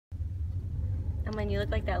Emmalyn, you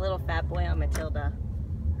look like that little fat boy on Matilda.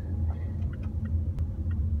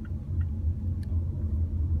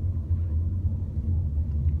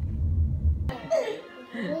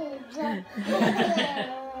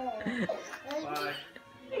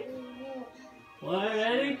 What,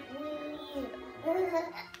 ready?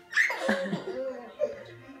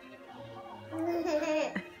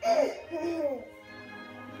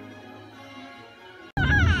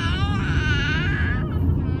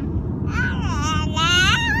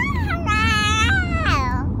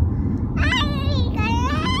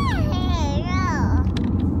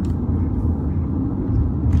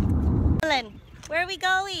 Where are we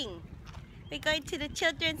going? We're going to the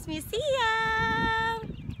Children's Museum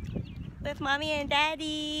with Mommy and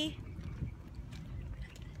Daddy.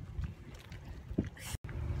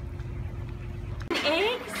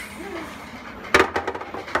 Eggs?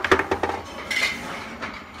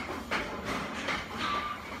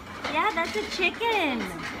 Yeah, that's a chicken.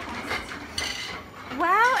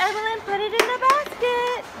 Wow, Emmalyn put it in the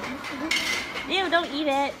basket. Ew, don't eat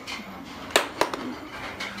it.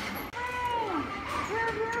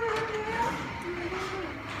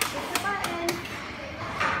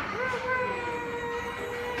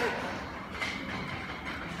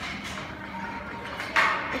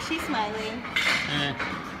 Is she smiling?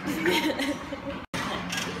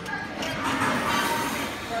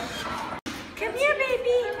 Come here,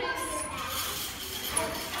 baby.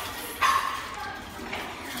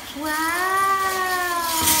 Wow.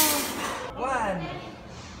 1,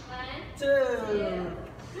 2,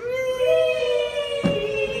 3.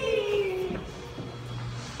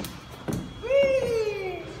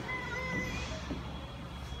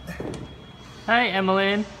 Hi,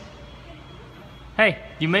 Emmalyn. Hey,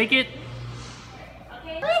 you make it?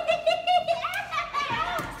 Okay.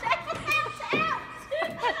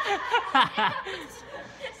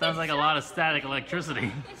 Sounds like a lot of static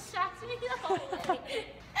electricity. It shocked me the whole way.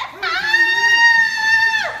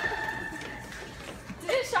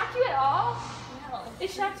 Did it shock you at all? No.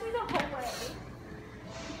 It shocked me the whole way.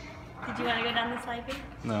 Did you want to go down the slide, babe?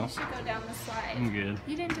 No, You should go down the slide. I'm good.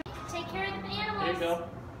 You didn't do Take care of the animals. There you go.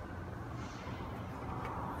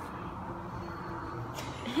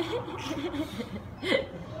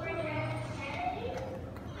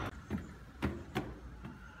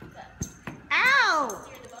 Ow!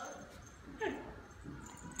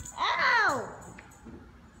 Ow!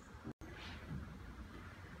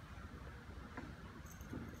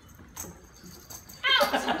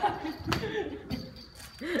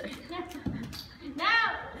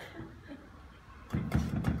 now.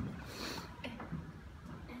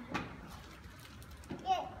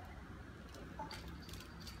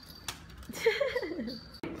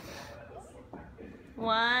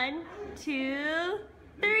 One, 2,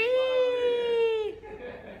 3.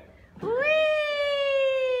 Whee!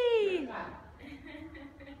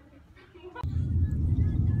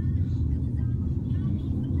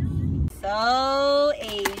 So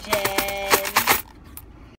Asian.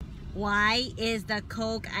 Why is the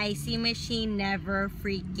Coke icy machine never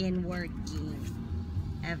freaking working?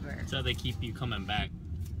 Ever. That's how they keep you coming back.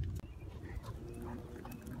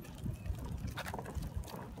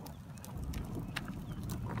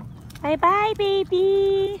 Bye-bye,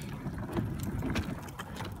 baby.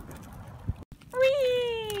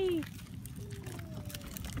 Whee!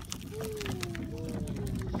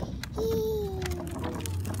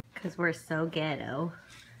 Because we're so ghetto.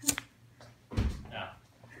 Yeah.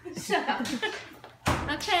 Shut up.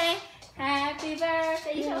 Okay. Happy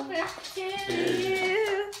birthday to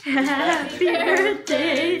you. Happy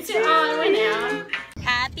birthday to Onward now.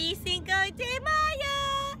 Happy Cinco de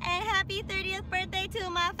Mayo and happy 30th birthday to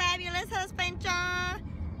my fabulous husband, John.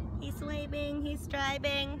 He's waving, he's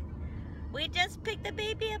driving. We just picked the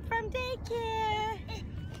baby up from daycare.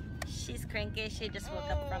 She's cranky, she just woke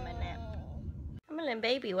up from a nap. Emmalyn,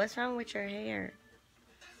 baby, what's wrong with your hair?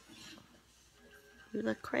 You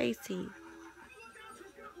look crazy.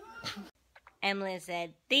 Emmalyn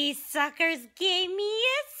said, "These suckers gave me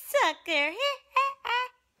a sucker."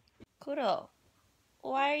 Kuro,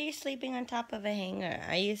 why are you sleeping on top of a hanger?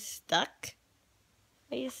 Are you stuck?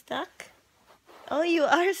 Are you stuck? Oh, you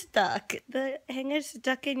are stuck. The hanger's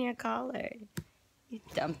stuck in your collar. You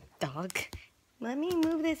dumb dog. Let me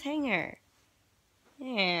move this hanger.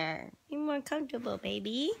 There. Be more comfortable,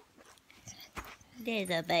 baby. There's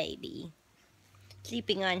a baby.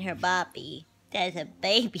 Sleeping on her boppy. There's a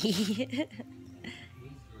baby.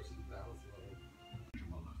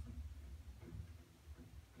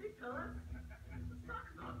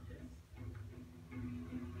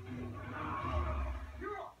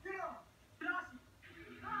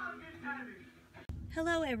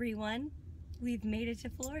 Hello, everyone. We've made it to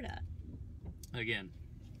Florida. Again.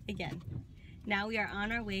 Now we are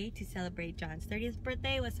on our way to celebrate John's 30th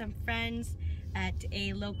birthday with some friends at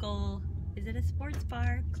a local, is it a sports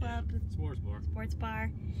bar club? Sports bar. Sports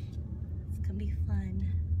bar. It's gonna be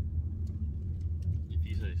fun. If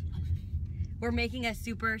you say so. We're making a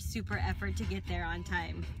super effort to get there on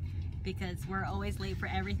time because we're always late for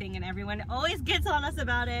everything and everyone always gets on us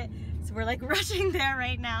about it. So we're like rushing there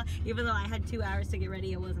right now. Even though I had 2 hours to get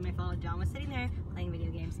ready, it wasn't my fault. John was sitting there playing video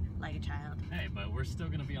games like a child. Hey, but we're still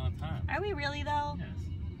gonna be on time. Are we really though? Yes.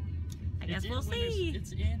 I guess we'll see.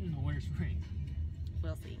 It's in winter spring.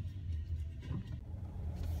 We'll see.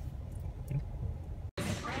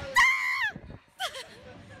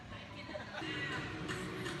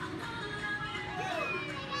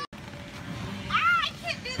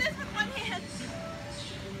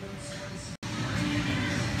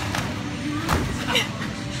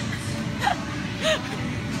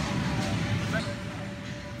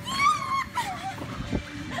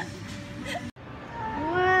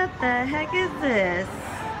 What the heck is this?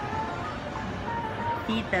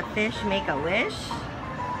 Feed the fish, make a wish?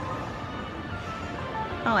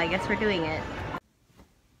 Oh, I guess we're doing it.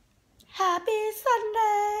 Happy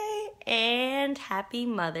Sunday and happy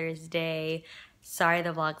Mother's Day. Sorry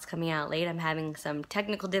the vlog's coming out late. I'm having some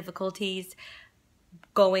technical difficulties.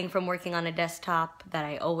 Going from working on a desktop that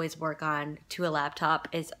I always work on to a laptop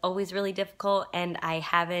is always really difficult, and I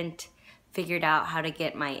haven't figured out how to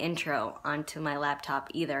get my intro onto my laptop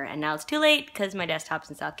either. And now it's too late because my desktop's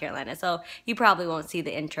in South Carolina, so you probably won't see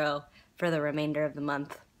the intro for the remainder of the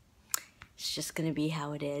month. It's just gonna be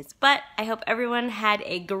how it is. But I hope everyone had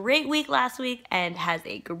a great week last week and has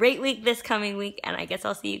a great week this coming week, and I guess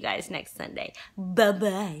I'll see you guys next Sunday.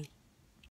 Bye-bye.